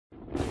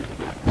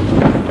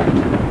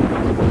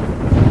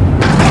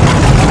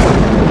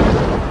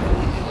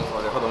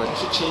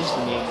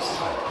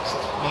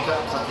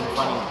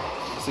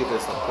Let's see if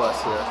it's a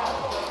plus here.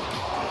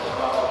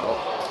 Oh,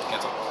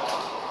 cancel.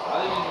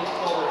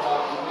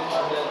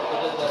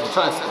 I'm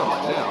trying to set him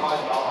right now.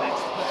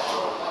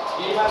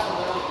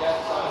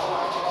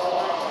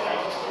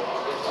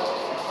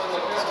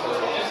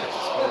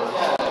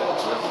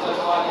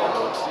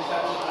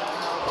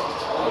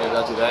 Okay,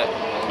 I'll do that.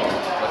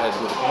 Go ahead and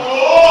do it again.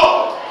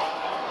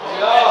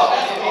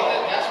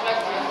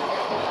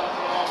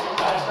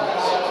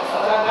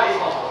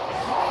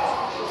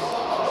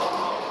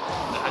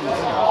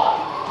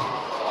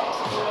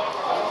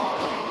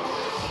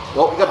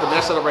 Well, we got the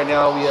match set up right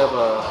now. We have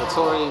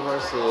Hattori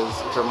versus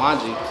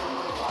Jermanji.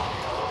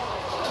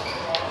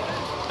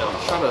 I'm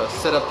trying to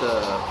set up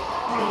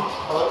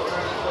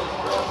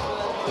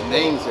the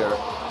names here.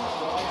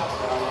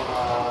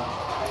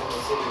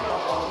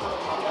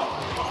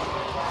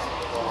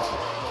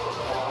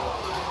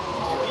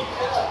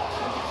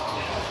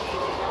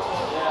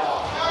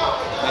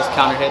 Nice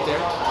counter hit there.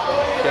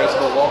 Carries to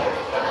the wall.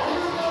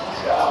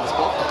 Let's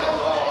go.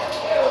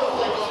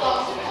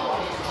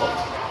 Okay.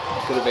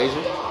 Good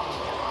evasion.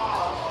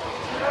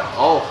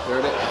 Oh, there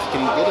it is.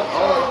 Can you get it?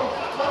 Oh.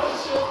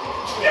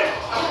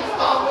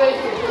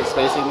 Good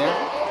spacing there.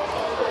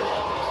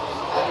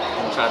 I'm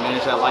gonna try to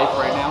manage that life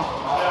right now.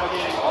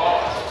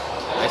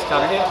 Nice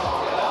counter hit.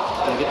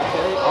 Can you get the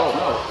parry? Oh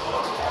no.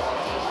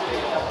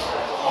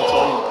 It's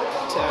only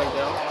tagged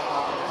out.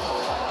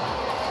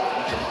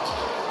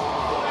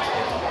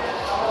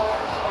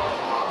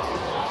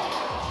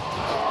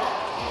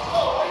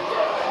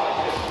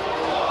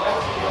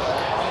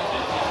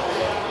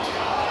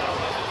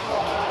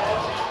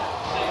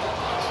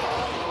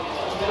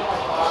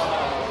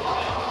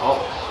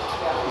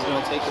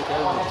 Take it there.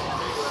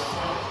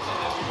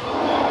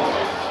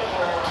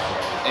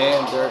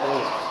 And there it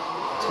is.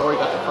 Tori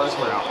got the first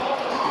round.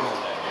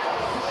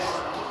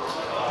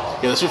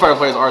 Yeah, the Street Fighter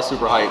players are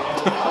super hyped.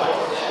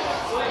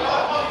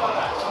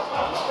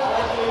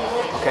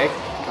 Okay,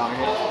 counter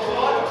hit.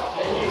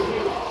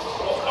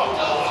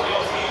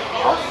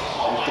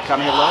 Oh, the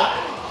counter hit low.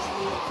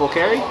 Full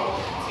carry.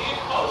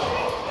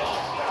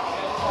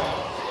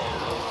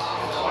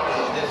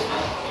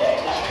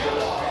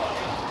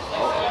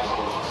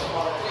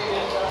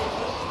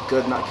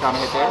 Good not counter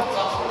hit there.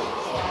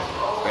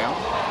 Bam.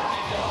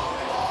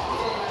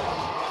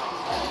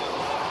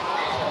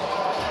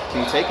 Can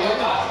you take it?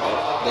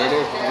 There it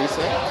is.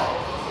 Reset.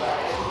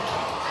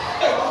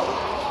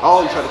 Oh,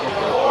 you tried to go for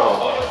it. Oh.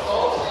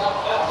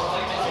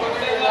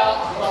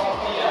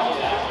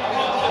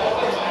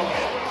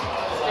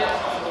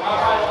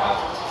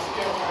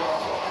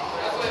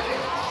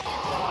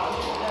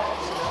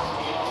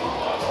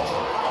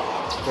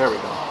 There we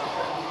go.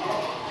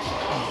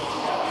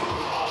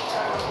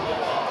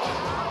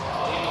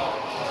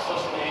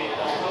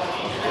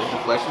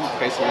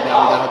 Okay, so now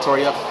we got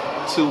Hattori up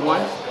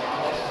 2-1.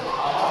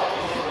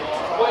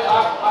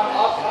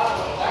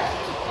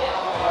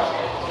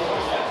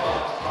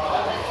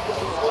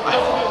 I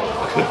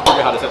couldn't figure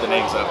out how to set the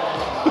names up.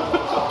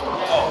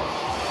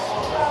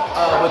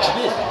 What you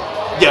did?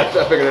 Yeah, I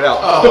figured it out.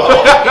 Oh.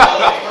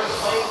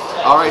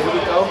 All right, here we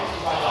go.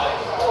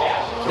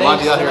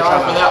 Jermanji out here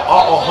trying to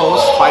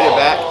host. Fight it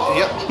back.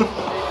 Yep.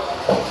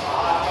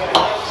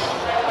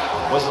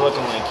 What's it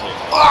looking like here?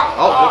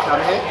 Oh, good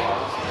counter hit.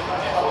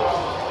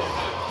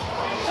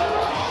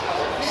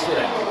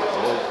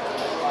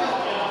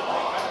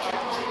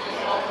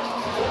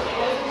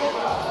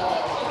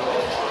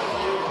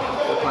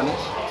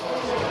 Punish.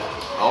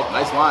 Oh,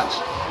 nice launch.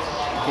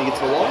 Can you get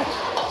to the wall?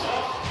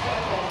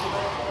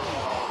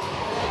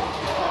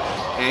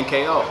 And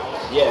KO.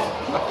 Yeah.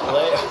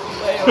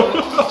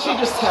 Leo, she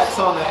just tacks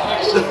on that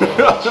action.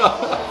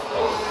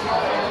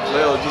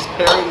 Leo just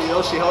parried the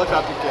Yoshi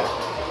helicopter kick.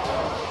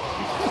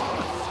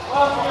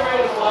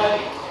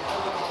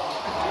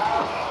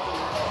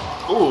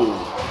 Ooh.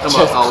 Just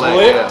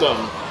clipped him.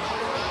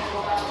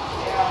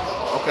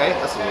 Okay,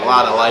 that's a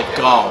lot of life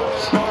gone.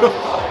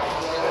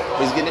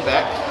 He's getting it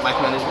back. Life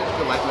management,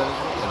 good life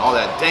management, and all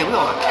that. Damn, we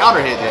don't have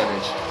counter hit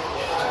damage.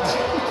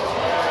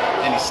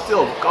 And he's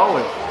still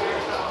going.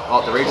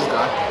 Oh, the rage is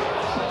gone.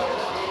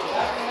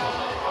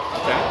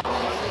 Okay.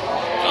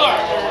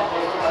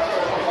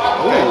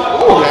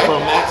 Ooh, okay.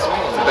 From max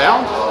range. It's a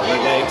bound? Oh,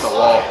 it's a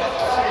wall.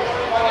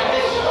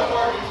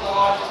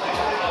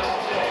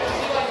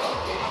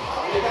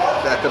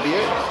 That could be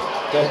it.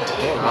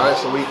 Alright,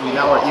 so we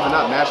now are even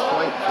up match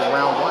point for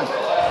round 1.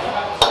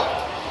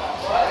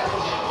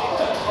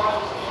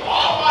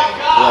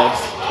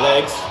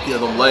 Legs. Yeah,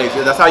 them legs.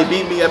 Yeah, that's how you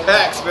beat me at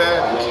PAX,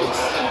 man. Legs.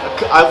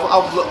 I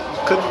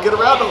couldn't get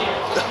around them.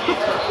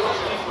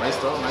 Nice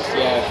throw, nice throw.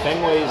 Yeah,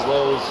 Feng weighs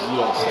lows, you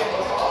don't see.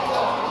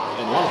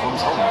 And one of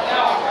them's home.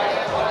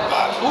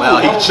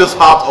 Wow, he just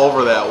hopped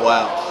over that.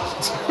 Wow.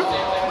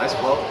 Nice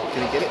blow.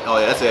 Can he get it?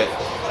 Oh, yeah, that's it.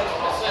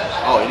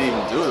 Oh, he didn't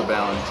even do the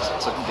bound. He just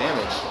took the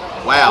damage.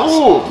 Wow.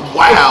 Ooh.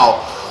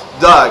 Wow.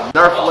 Doug,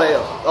 nerf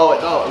Leo. Oh,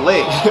 no,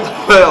 Link.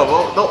 Leo,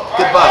 well, no,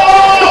 get buffed.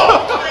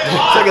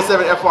 Tekken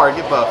 7 FR,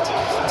 get buffed. To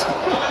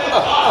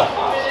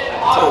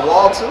the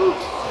wall, too?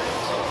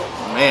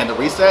 Man, the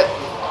reset.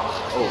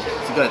 Oh,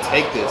 is he gonna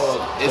take this?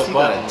 Is he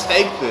gonna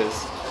take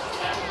this?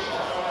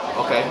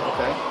 Okay,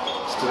 okay.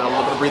 Still got a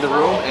little bit of breathing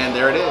room, and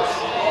there it is.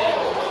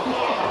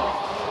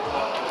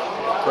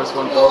 First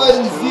one goes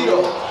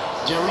to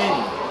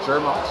Jermanji.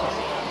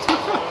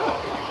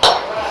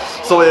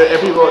 So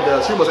if people,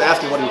 the stream was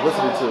asking what he was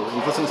listening to. He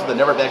was listening to the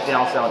Never Back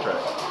Down soundtrack.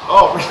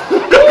 Oh.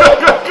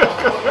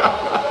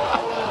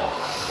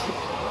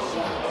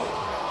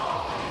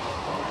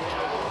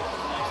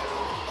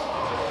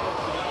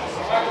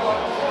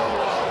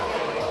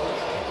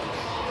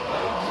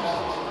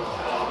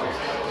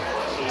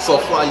 So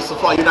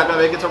Fly, you're not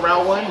gonna make it to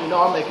round one? You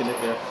know I'm making it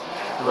there.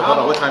 Hold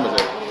on, what time is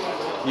it?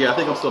 Yeah, I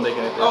think I'm still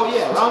making it there. Oh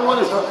yeah, round one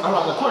is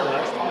around the corner,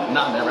 right?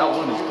 Not man, round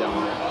one is down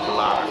there.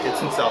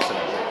 It's in South Center.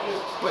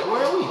 Wait,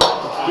 where are we?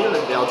 We're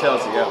in downtown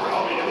together.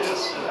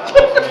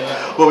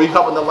 Well, we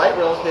hop on the light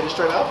rail, hit it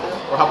straight out there.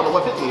 Or hop on the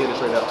 150, hit it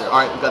straight out there. All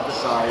right, we got this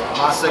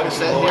second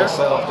set here.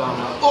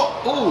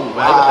 Ooh,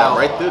 wow. I got that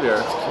right through there.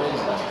 That's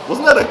crazy.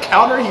 Wasn't that a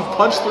counter he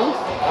punched through?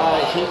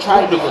 He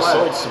tried to do the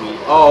sword sweep.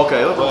 Oh,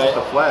 okay. Look at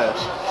the flash.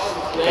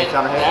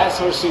 That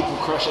sword sweep will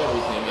crush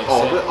everything.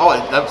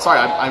 I'm sorry.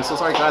 I'm so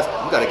sorry, guys.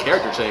 We got a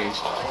character change.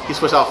 He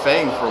switched out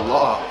Feng for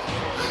Law.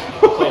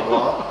 Played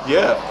Law?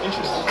 Yeah.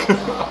 Interesting.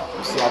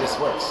 Let's see how this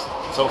works.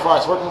 So far,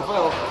 it's working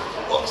well.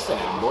 Oh, sit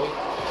down, boy.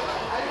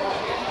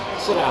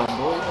 Sit down,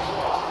 boy.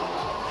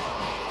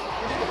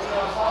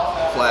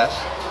 Flash.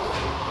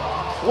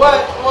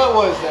 What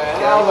was that?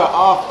 That was an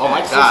off. Oh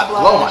my god.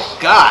 Flash. Oh my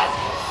god.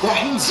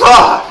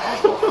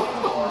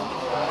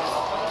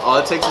 All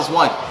it takes is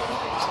one.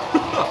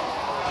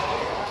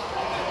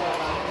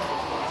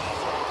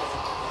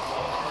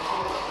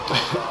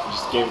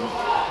 Just gave him.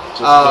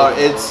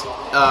 It's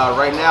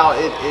right now.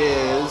 It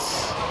is.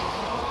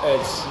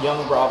 It's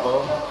Young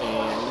Bravo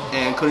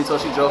and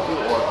Kunitoshi Joku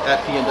or at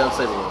PNW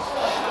Saberwolf.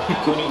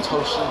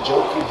 Kunitoshi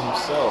Joku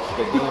himself,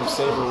 the damn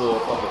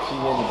Saberwolf of the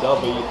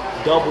PNW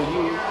Double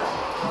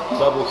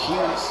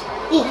Hughes.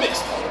 Ooh,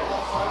 missed.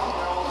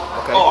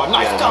 Okay. Oh,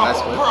 nice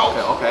combo, bro.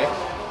 Okay.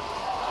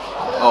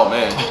 Oh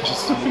man.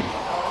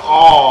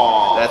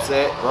 Oh. That's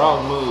it.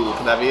 Wrong move.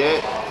 Can that be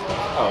it?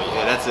 Oh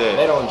yeah. That's it.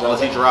 They don't drop.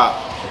 Unless he drop.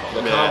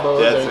 The combo.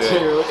 That's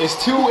it. It's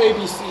 2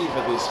 ABC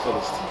for this team.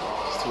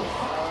 It's 2.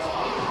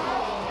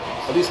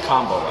 At least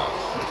combo wise.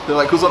 They're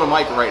like, who's on the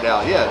mic right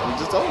now? Yeah, we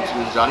just told you.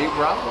 Johnny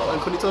Bravo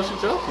and Kunitoshi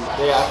Joku.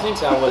 Yeah, I think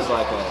that was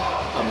like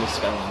a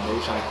misspelling.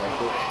 Maybe trying to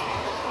correct it.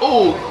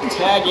 Oh,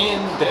 tag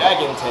in,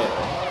 dragon tail.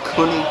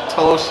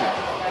 Kunitoshi.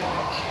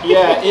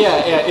 Yeah,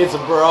 it's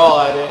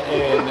broad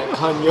and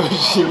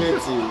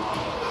Yoshimitsu.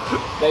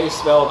 They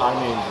spelled our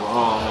names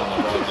wrong on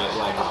the bracket,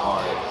 like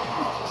hard.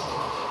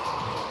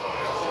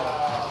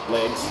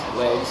 Legs.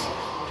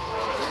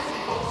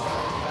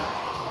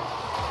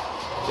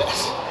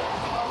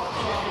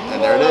 And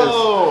there it is.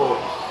 Whoa,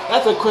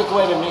 that's a quick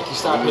way to make you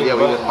stop hitting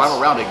buttons. We get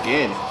final round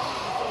again.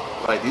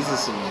 Like, these are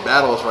some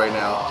battles right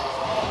now.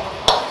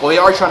 Well, they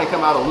are trying to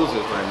come out of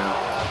losers right now.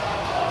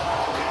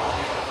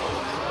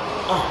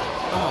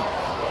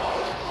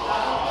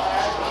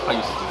 I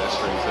used to do that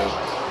string too.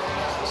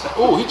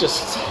 Oh, he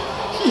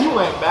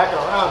went back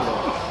around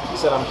though. He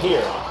said, I'm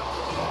here.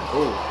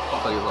 Oh, I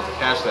thought he was about to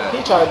catch that.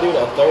 He tried to do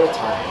that third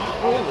time.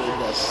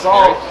 Really?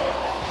 Salt.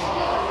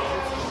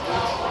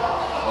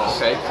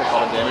 Okay, take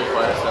all the damage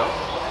by herself.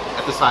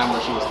 At the time when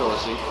she was still a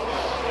she.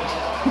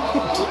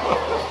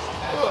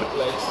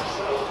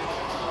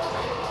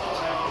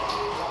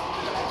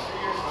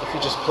 If you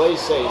just play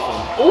safe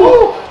and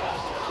ooh!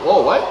 Whoa,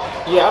 what?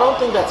 Yeah, I don't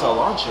think that's a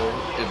launcher.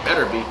 It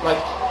better be.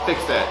 Like,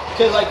 fix that.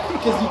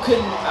 Because you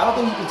couldn't. I don't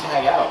think you can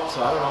tag out.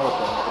 So I don't know what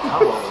the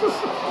combo is.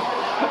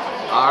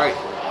 All right,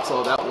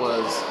 so that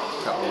was.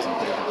 That wasn't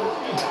there.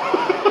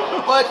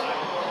 But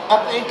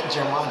I think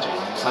Jermanji.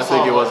 I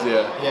think it was,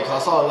 yeah. Yeah,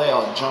 because I saw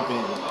Leo jump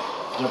in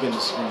the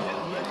screen.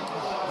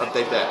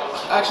 Update that.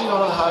 I actually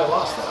don't know how he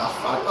lost that. I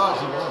thought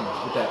he won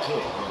with that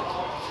kick.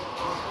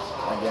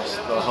 I guess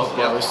the health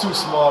bar is too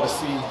small to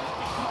see.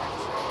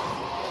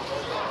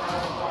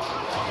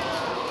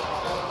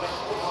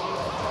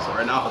 So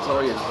right now,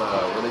 Hattori is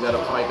really got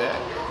to fight back.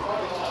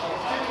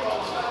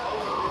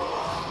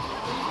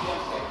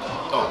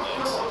 Oh,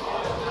 thanks.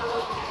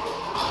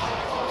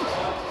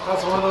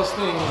 That's one of those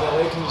things that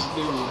they can just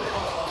do.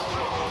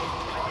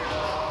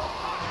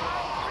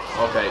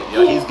 Okay,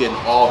 yeah, he's getting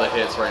all the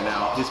hits right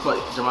now.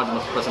 Jermanji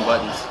must be pressing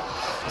buttons.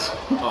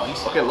 Oh,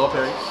 he's okay, low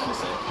parry.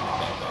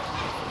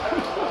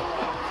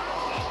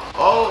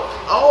 Oh!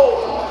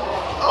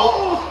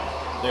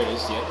 There it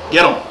is, yeah.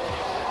 Get him!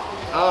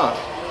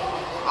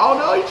 Oh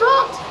no, he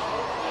dropped!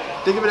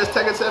 Think of it as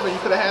Tekken 7, you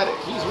could have had it.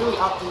 He's really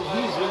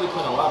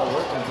putting a lot of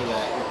work into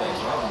that with that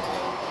dragon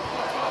tail.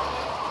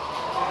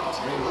 It's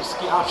a very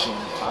risky option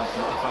if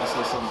I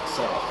say so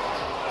myself.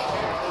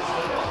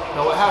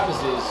 Now what happens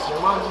is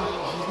Jermanji,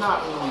 he's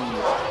not really,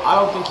 I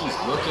don't think he's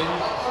looking,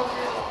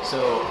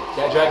 so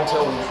that dragon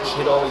tail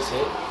should always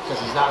hit, because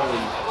he's not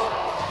really,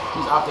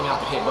 he's opting out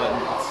the hit button.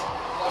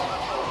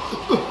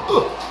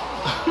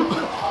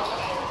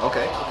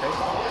 Okay.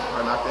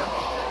 Alright, knockdown.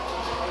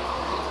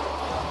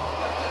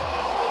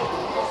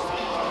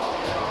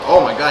 Oh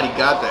my glad he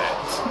got that.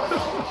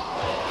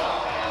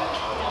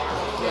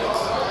 Yes.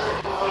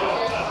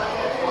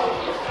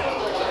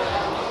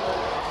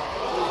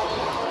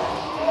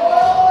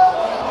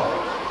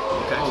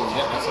 Okay. Oh,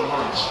 yeah, that's a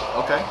launch.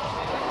 Okay.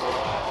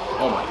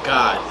 Oh my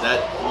God, that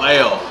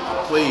Leo,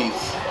 please.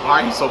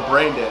 Why are you so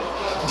brain dead?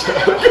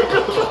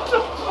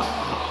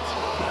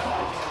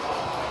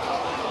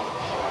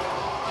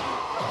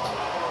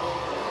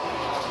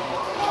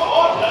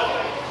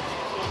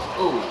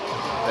 Ooh.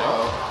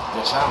 Okay.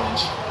 The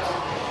challenge.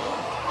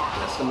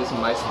 That's gonna be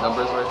some nice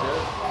numbers right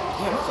there.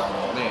 Yeah, that's like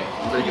Man,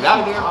 you better get out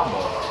of there.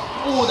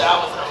 Ooh, that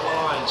was a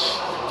launch.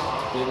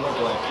 Didn't look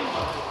like it.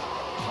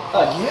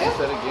 Yeah.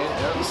 Said again.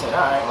 Yeah. He said,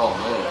 alright. Oh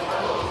man.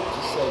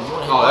 He said, you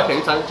want to Oh, okay.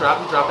 You time to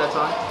drop. You drop that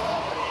time.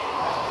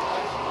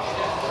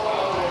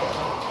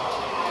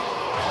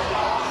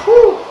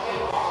 Whew.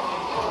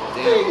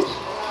 Damn.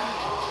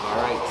 All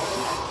right.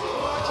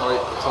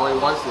 Tori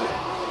wants it.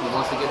 He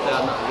wants to get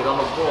that. Get on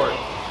the board.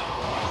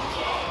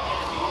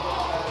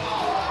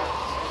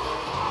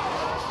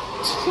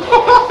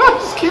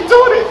 Just keep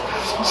doing it.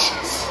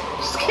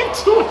 Just keep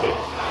doing it.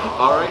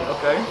 All right.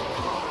 Okay.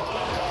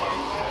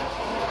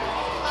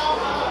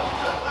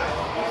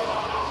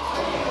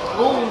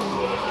 Ooh.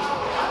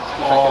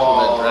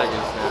 That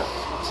dragon snap.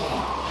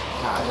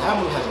 God, that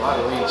move has a lot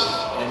of reach,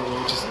 and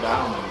you're just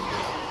bounding.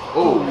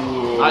 Ooh,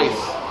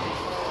 nice.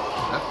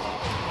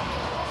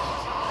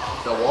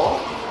 The wall?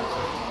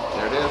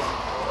 There it is.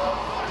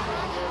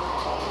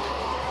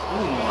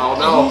 Ooh, Oh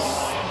no.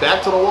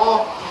 Back to the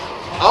wall.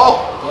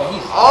 Oh. Yeah,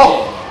 he's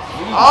Oh.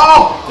 dead.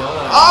 Oh.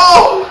 Done.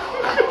 Oh.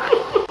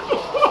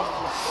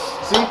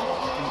 See?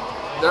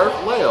 Nerf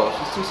Leo.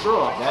 She's too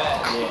strong.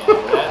 That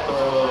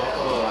throw.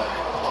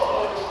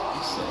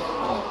 You said,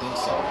 I don't think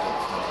so.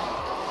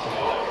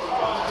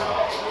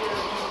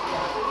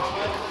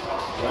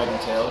 Dragon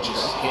Tail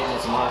just hitting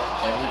its mark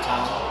every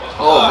time.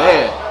 Oh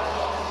man.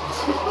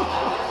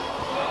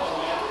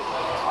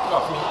 Get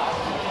off me.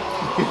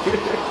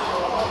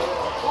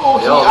 Oh,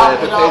 Yo, man,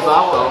 if it pays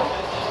off though.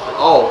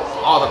 Oh,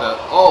 all of that.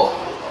 Oh.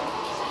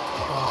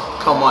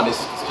 Come on, is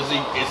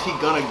he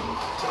gonna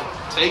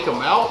take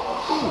him out?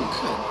 Ooh,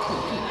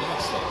 good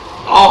backstab.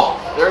 Oh,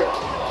 there.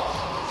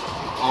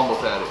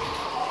 Almost had it.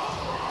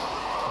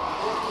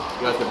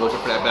 You guys can be looking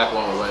for that back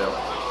one with Leo.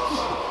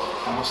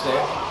 Almost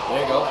there.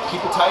 There you go.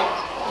 Keep it tight.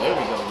 There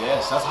we go.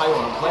 Yes, that's how you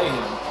want to play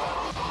him.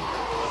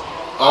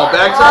 Oh,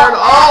 back turn.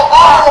 Oh!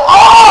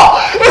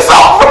 It's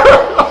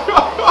over!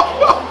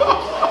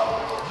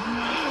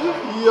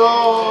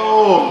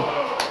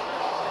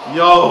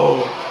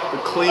 Yo! The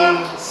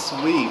clean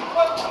sweep.